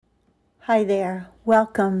Hi there.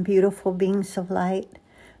 Welcome, beautiful beings of light.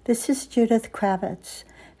 This is Judith Kravitz,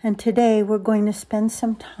 and today we're going to spend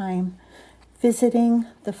some time visiting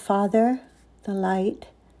the Father, the Light,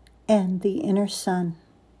 and the Inner Sun.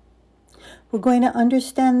 We're going to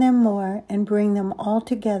understand them more and bring them all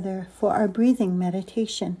together for our breathing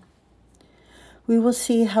meditation. We will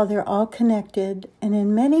see how they're all connected and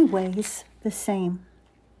in many ways the same.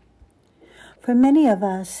 For many of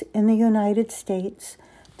us in the United States,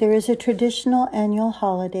 there is a traditional annual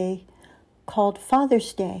holiday called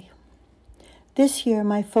Father's Day. This year,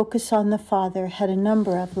 my focus on the Father had a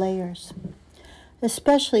number of layers,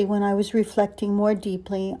 especially when I was reflecting more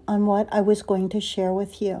deeply on what I was going to share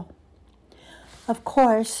with you. Of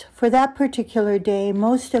course, for that particular day,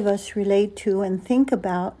 most of us relate to and think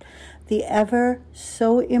about the ever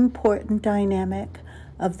so important dynamic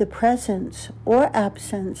of the presence or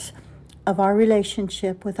absence of our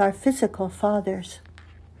relationship with our physical fathers.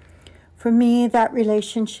 For me, that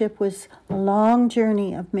relationship was a long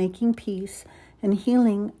journey of making peace and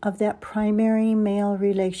healing of that primary male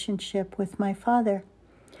relationship with my father,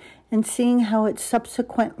 and seeing how it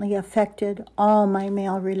subsequently affected all my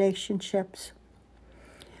male relationships.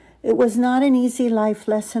 It was not an easy life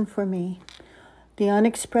lesson for me. The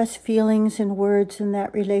unexpressed feelings and words in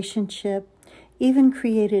that relationship even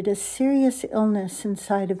created a serious illness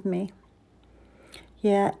inside of me.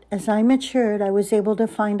 Yet, as I matured, I was able to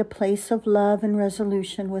find a place of love and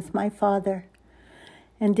resolution with my father,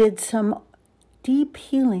 and did some deep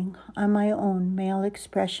healing on my own male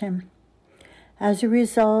expression. As a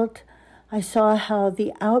result, I saw how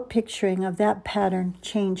the outpicturing of that pattern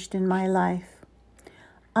changed in my life.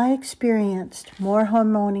 I experienced more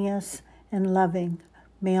harmonious and loving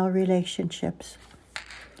male relationships.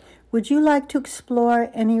 Would you like to explore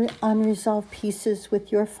any unresolved pieces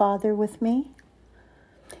with your father with me?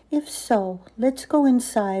 If so, let's go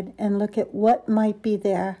inside and look at what might be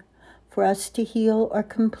there for us to heal or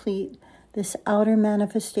complete this outer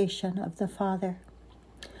manifestation of the Father.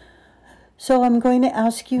 So I'm going to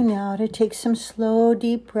ask you now to take some slow,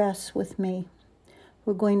 deep breaths with me.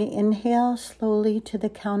 We're going to inhale slowly to the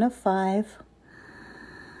count of 5,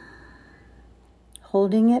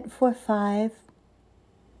 holding it for 5,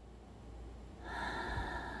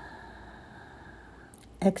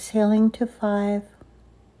 exhaling to 5,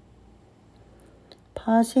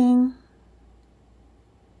 pausing,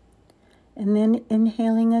 and then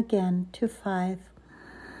inhaling again to 5,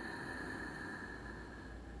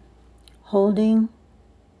 holding,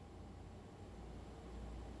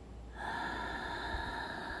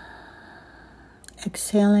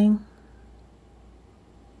 exhaling,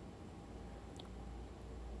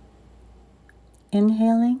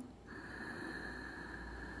 inhaling,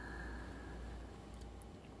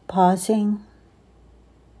 pausing,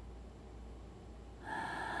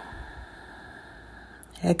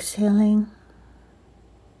 exhaling.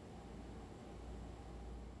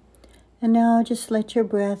 And now just let your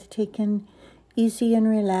breath take in easy and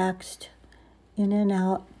relaxed, in and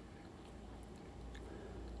out.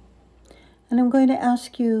 And I'm going to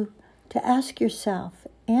ask you to ask yourself,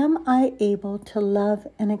 am I able to love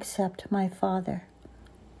and accept my father?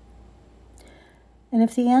 And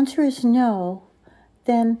if the answer is no,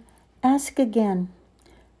 then ask again,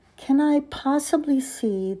 can I possibly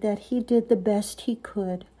see that he did the best he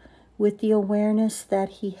could with the awareness that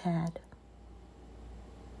he had?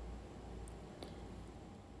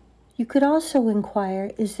 You could also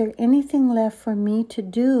inquire, is there anything left for me to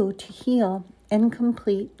do to heal and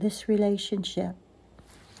complete this relationship?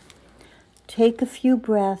 Take a few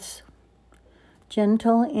breaths,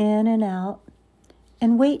 gentle in and out,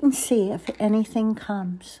 and wait and see if anything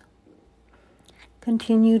comes.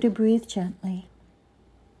 Continue to breathe gently.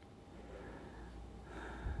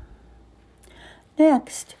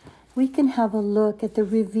 Next, we can have a look at the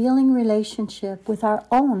revealing relationship with our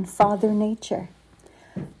own Father Nature.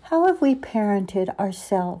 How have we parented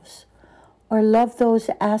ourselves or loved those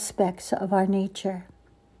aspects of our nature?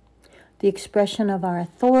 The expression of our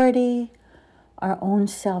authority, our own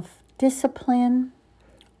self-discipline,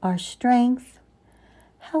 our strength.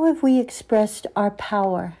 How have we expressed our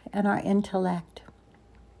power and our intellect?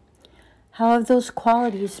 How have those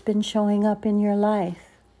qualities been showing up in your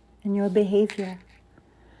life, in your behavior?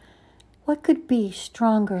 What could be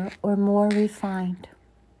stronger or more refined?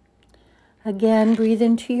 Again, breathe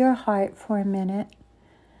into your heart for a minute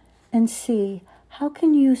and see, how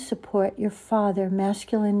can you support your father,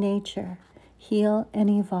 masculine nature, heal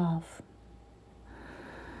and evolve?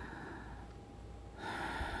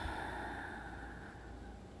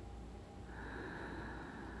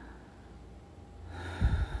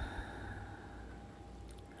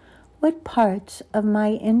 What parts of my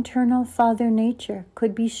internal Father nature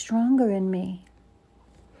could be stronger in me?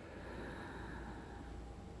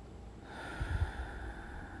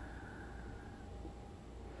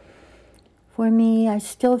 For me, I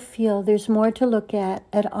still feel there's more to look at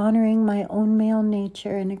honoring my own male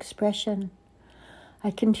nature and expression. I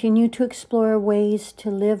continue to explore ways to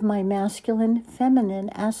live my masculine, feminine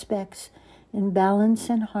aspects in balance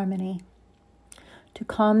and harmony. To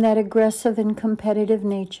calm that aggressive and competitive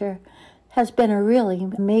nature has been a really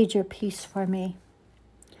major piece for me.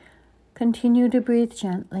 Continue to breathe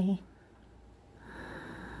gently.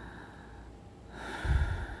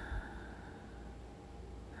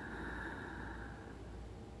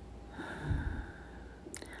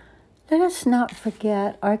 Let us not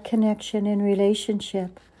forget our connection and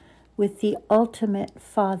relationship with the ultimate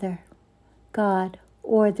Father, God,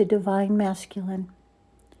 or the Divine Masculine.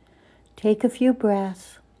 Take a few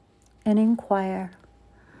breaths and inquire.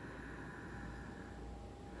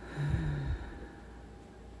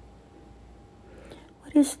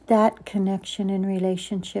 What is that connection and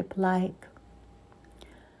relationship like?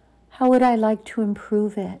 How would I like to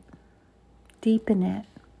improve it, deepen it,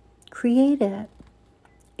 create it?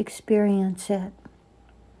 Experience it.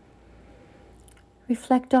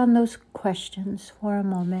 Reflect on those questions for a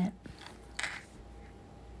moment.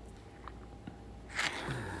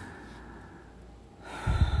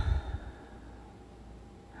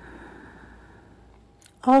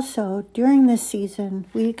 Also, during this season,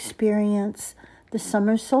 we experience the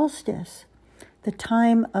summer solstice, the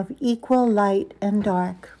time of equal light and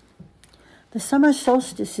dark. The summer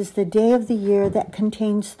solstice is the day of the year that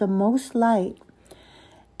contains the most light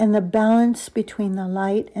and the balance between the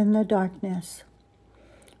light and the darkness.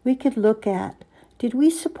 We could look at, did we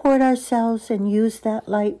support ourselves and use that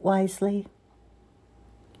light wisely?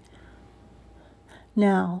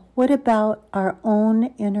 Now, what about our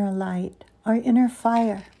own inner light, our inner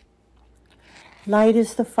fire? Light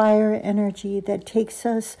is the fire energy that takes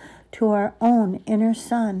us to our own inner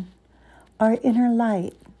sun, our inner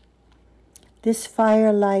light. This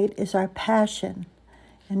fire light is our passion,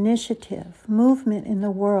 initiative, movement in the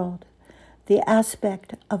world, the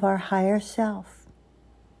aspect of our higher self.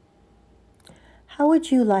 How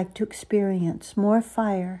would you like to experience more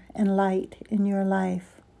fire and light in your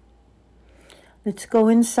life? Let's go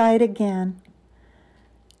inside again,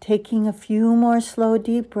 taking a few more slow,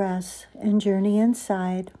 deep breaths and journey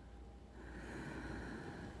inside.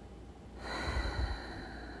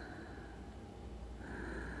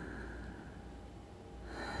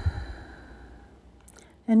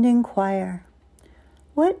 And inquire,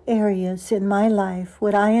 what areas in my life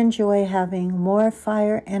would I enjoy having more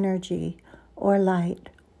fire energy or light?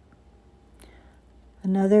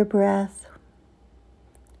 Another breath,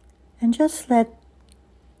 and just let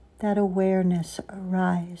that awareness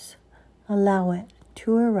arise. Allow it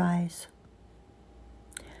to arise.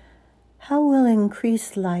 How will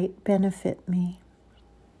increased light benefit me?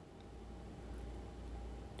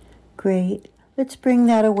 Great. Let's bring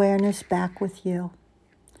that awareness back with you.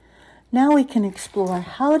 Now we can explore,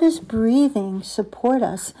 how does breathing support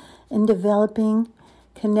us in developing,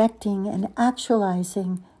 connecting, and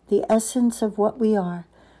actualizing the essence of what we are,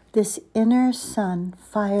 this inner sun,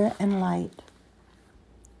 fire, and light?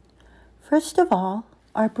 First of all,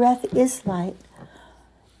 our breath is light.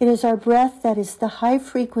 It is our breath that is the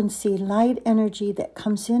high-frequency light energy that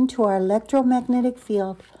comes into our electromagnetic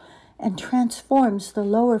field and transforms the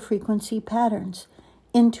lower frequency patterns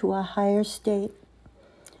into a higher state.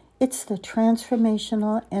 It's the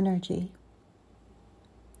transformational energy.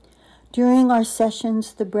 During our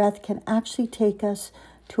sessions, the breath can actually take us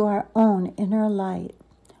to our own inner light,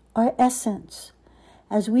 our essence.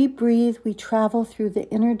 As we breathe, we travel through the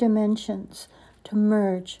inner dimensions to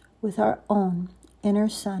merge with our own inner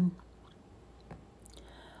sun.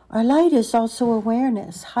 Our light is also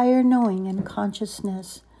awareness, higher knowing, and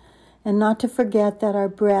consciousness. And not to forget that our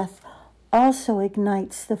breath also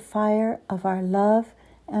ignites the fire of our love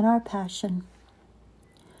and our passion.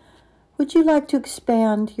 Would you like to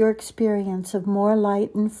expand your experience of more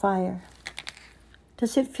light and fire?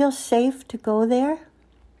 Does it feel safe to go there?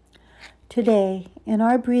 Today, in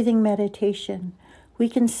our breathing meditation, we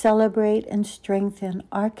can celebrate and strengthen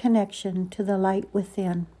our connection to the light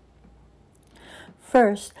within.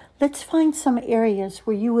 First, let's find some areas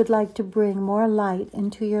where you would like to bring more light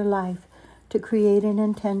into your life to create an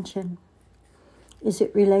intention. Is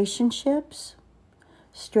it relationships?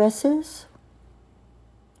 Stresses?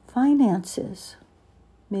 Finances?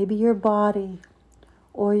 Maybe your body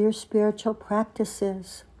or your spiritual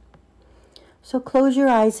practices? So close your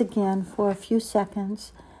eyes again for a few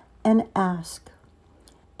seconds and ask,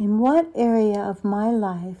 in what area of my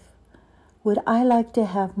life would I like to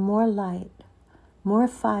have more light, more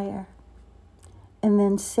fire? And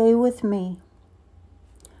then say with me,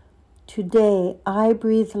 today I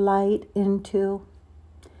breathe light into,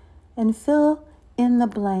 and fill in the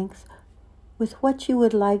blanks with what you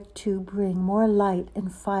would like to bring more light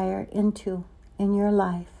and fire into in your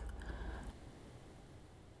life.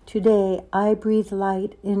 Today I breathe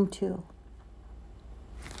light into.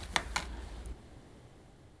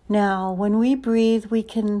 Now, when we breathe, we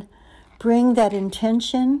can bring that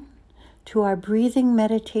intention to our breathing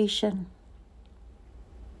meditation.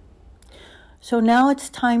 So now it's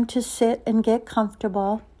time to sit and get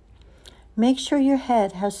comfortable. Make sure your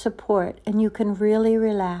head has support and you can really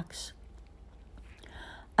relax.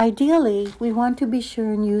 Ideally, we want to be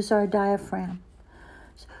sure and use our diaphragm.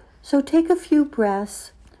 So take a few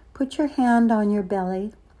breaths, put your hand on your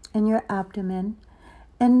belly and your abdomen,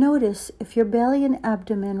 and notice if your belly and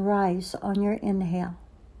abdomen rise on your inhale.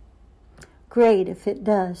 Great if it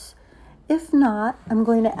does. If not, I'm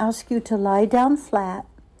going to ask you to lie down flat,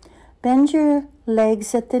 bend your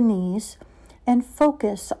legs at the knees, and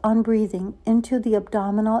focus on breathing into the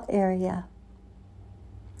abdominal area.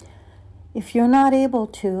 If you're not able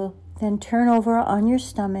to, then turn over on your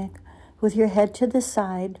stomach with your head to the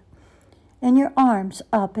side and your arms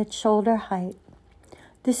up at shoulder height.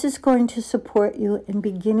 This is going to support you in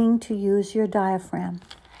beginning to use your diaphragm.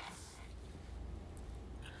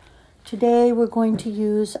 Today we're going to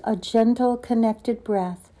use a gentle connected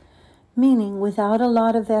breath, meaning without a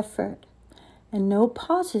lot of effort and no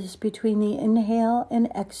pauses between the inhale and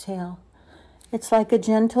exhale. It's like a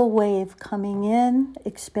gentle wave coming in,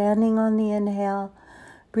 expanding on the inhale,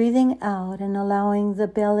 breathing out and allowing the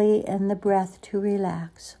belly and the breath to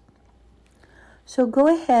relax. So go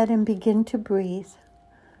ahead and begin to breathe.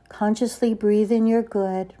 Consciously breathe in your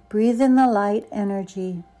good, breathe in the light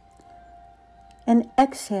energy, and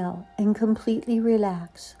exhale and completely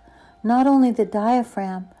relax. Not only the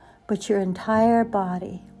diaphragm, but your entire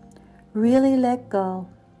body. Really let go.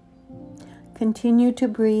 Continue to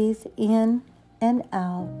breathe in and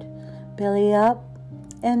out, belly up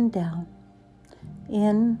and down,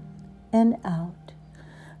 in and out.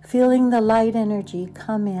 Feeling the light energy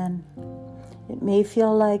come in. It may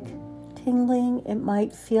feel like tingling, it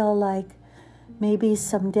might feel like maybe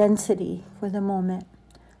some density for the moment,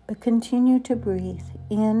 but continue to breathe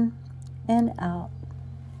in and out.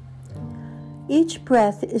 Each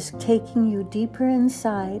breath is taking you deeper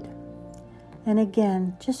inside, and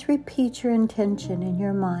again, just repeat your intention in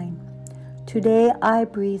your mind. Today I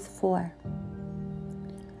breathe for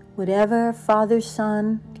whatever Father,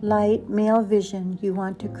 Son, light, male vision you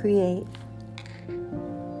want to create.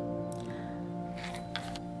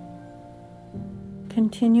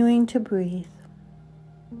 Continuing to breathe.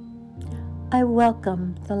 I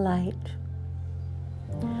welcome the light.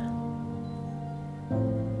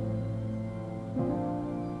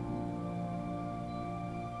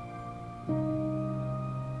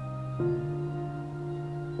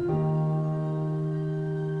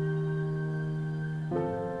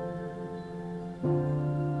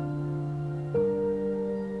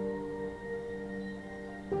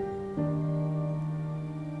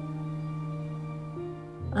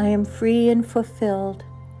 I am free and fulfilled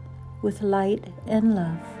with light and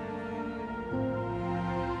love.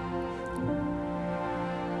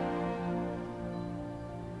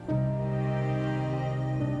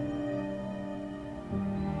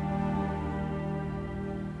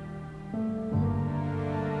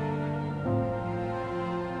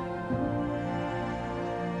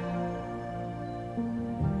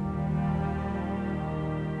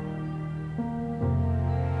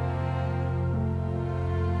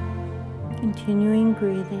 Continuing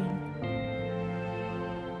breathing.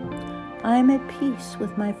 I am at peace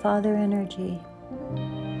with my Father energy.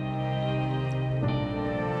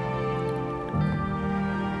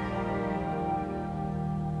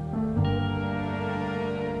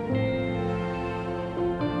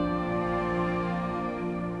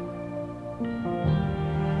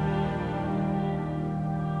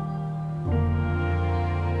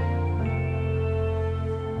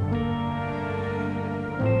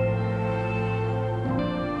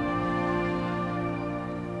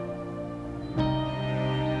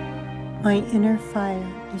 My inner fire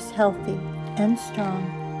is healthy and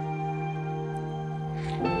strong.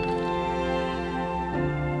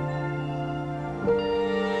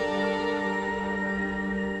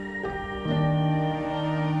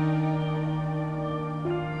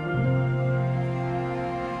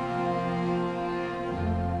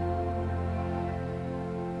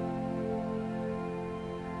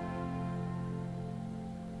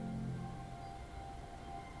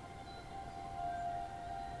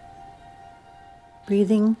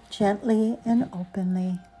 breathing gently and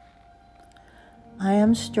openly. I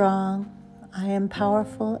am strong, I am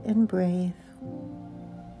powerful and brave.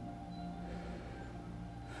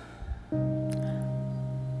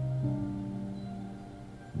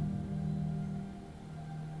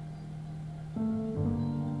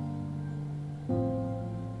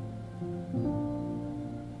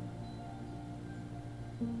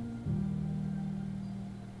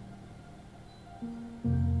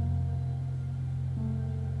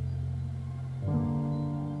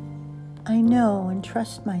 I know and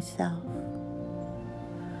trust myself.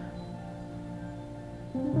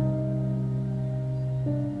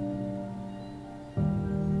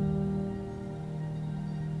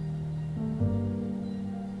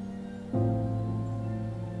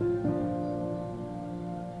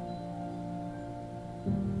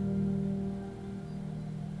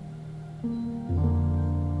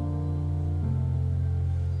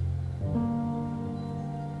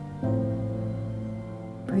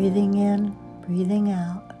 Breathing in, breathing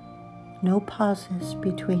out. No pauses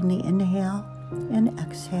between the inhale and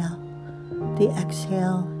exhale, the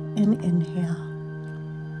exhale and inhale.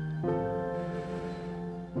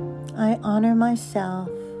 I honor myself.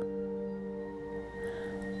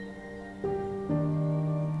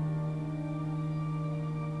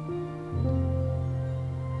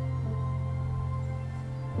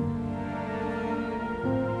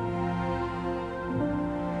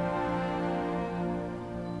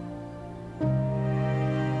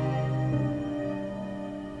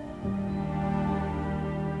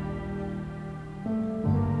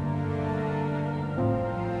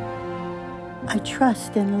 I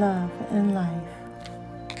trust in love and life.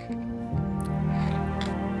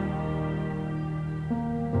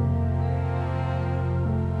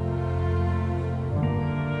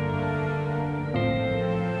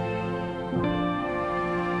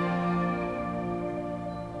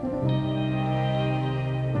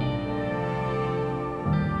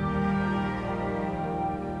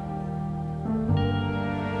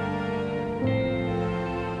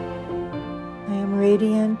 I am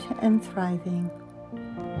radiant and thriving.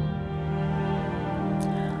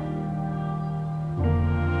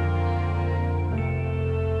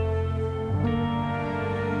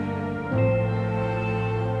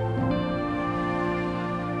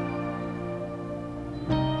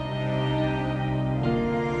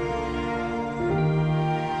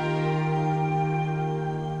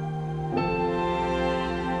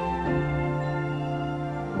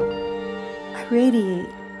 I radiate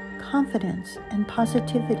confidence and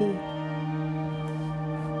positivity.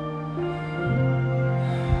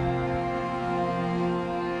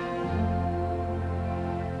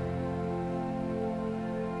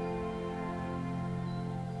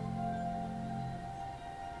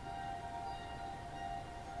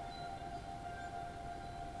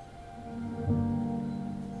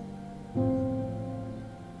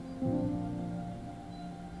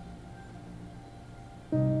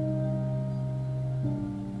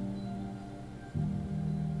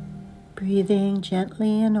 Breathing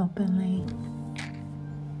gently and openly.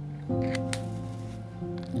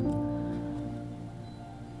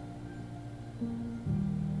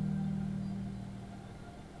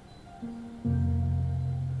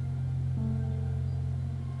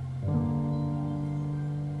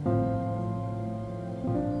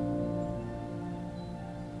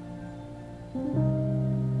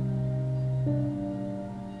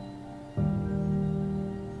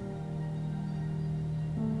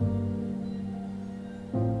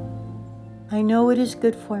 I know it is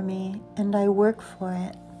good for me, and I work for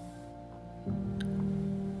it.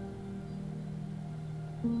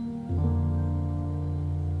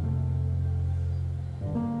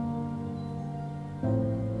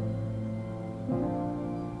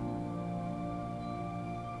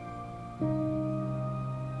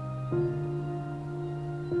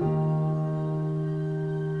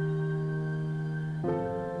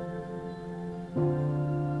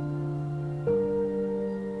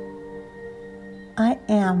 I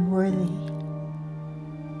am worthy.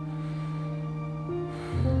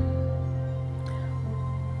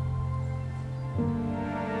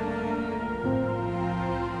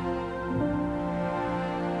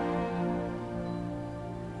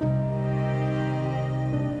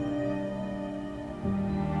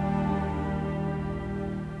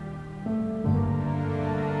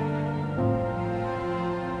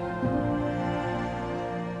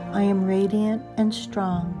 I am radiant and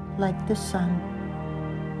strong like the sun.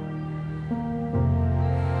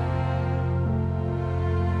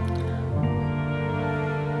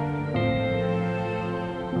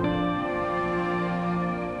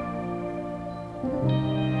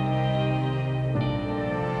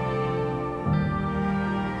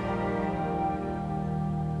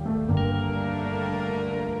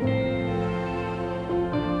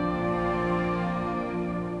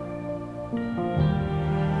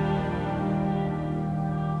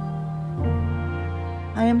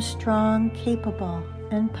 I am strong, capable,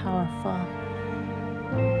 and powerful.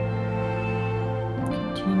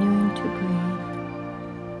 Continuing to breathe.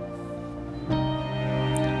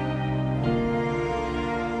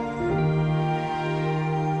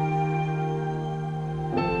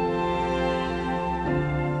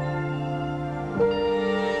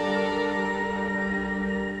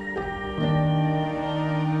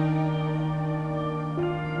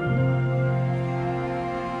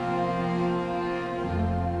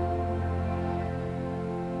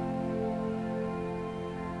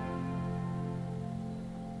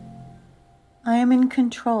 I am in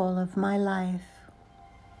control of my life.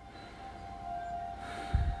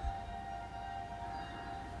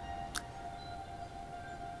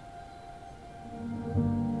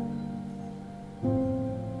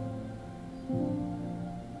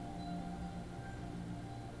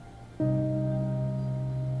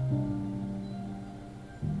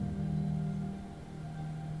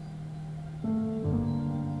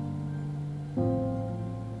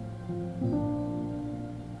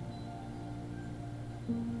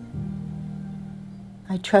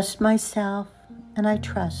 I trust myself and I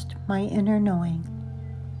trust my inner knowing.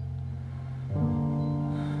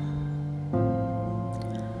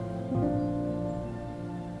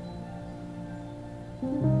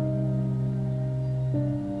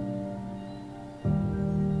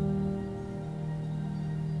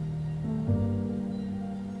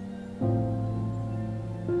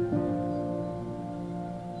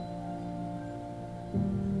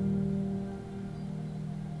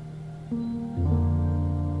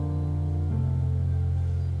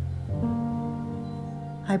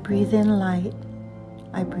 I breathe in light.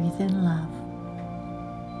 I breathe in love.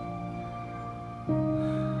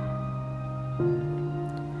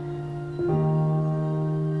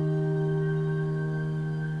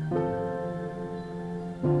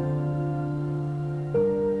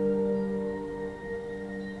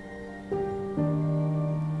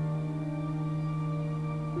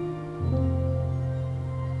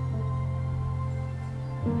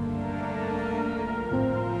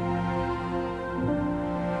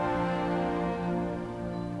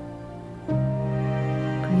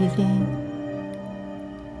 Breathing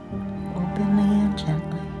openly and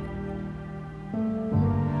gently.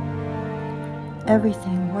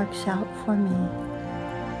 Everything works out for me.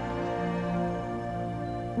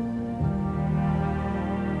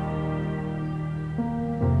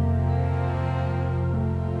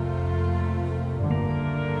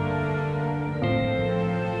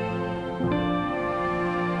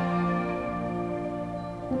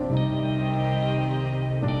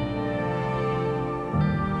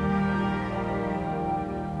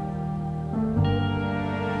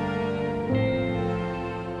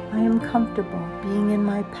 I am comfortable being in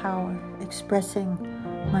my power, expressing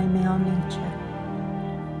my male nature.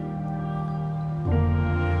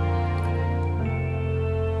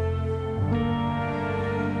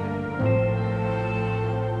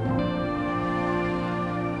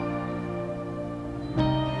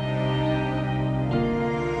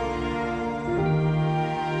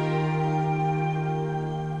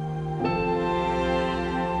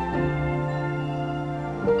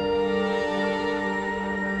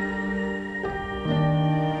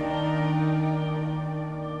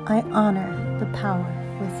 I honor the power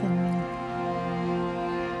within me.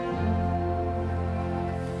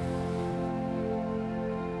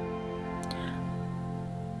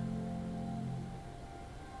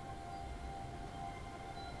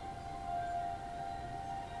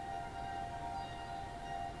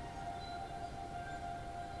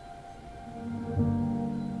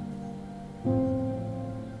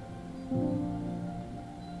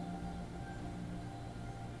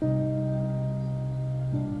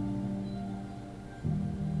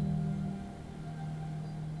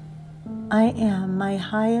 I am my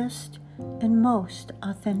highest and most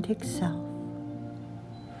authentic self.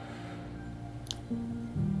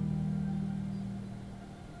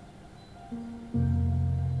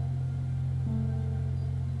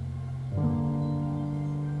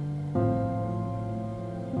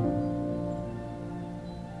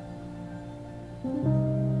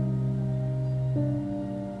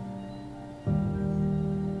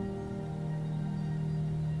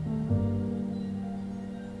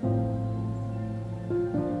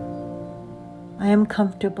 I am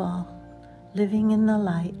comfortable living in the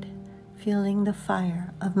light, feeling the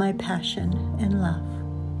fire of my passion and love.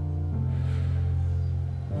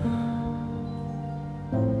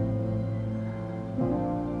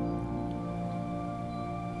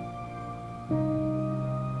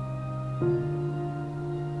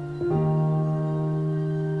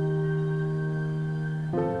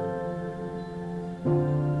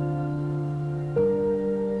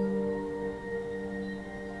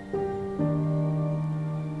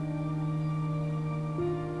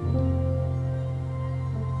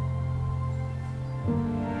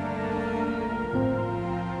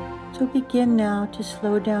 So begin now to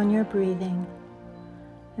slow down your breathing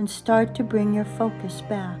and start to bring your focus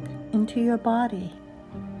back into your body.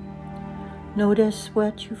 Notice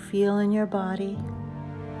what you feel in your body.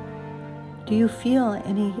 Do you feel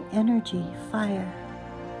any energy, fire?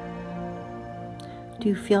 Do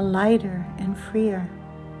you feel lighter and freer?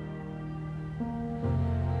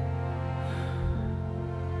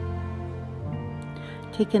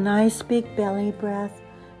 Take a nice big belly breath.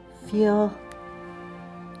 Feel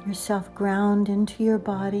yourself ground into your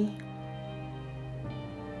body.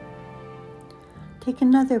 Take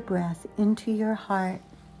another breath into your heart.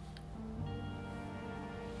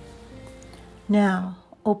 Now,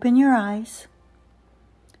 open your eyes.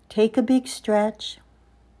 Take a big stretch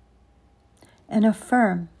and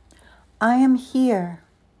affirm, I am here.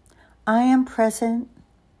 I am present.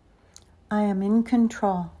 I am in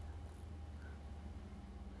control.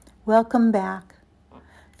 Welcome back.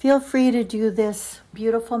 Feel free to do this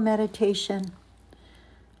beautiful meditation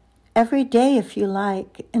every day if you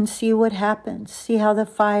like, and see what happens. See how the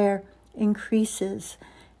fire increases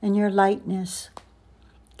and your lightness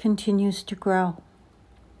continues to grow.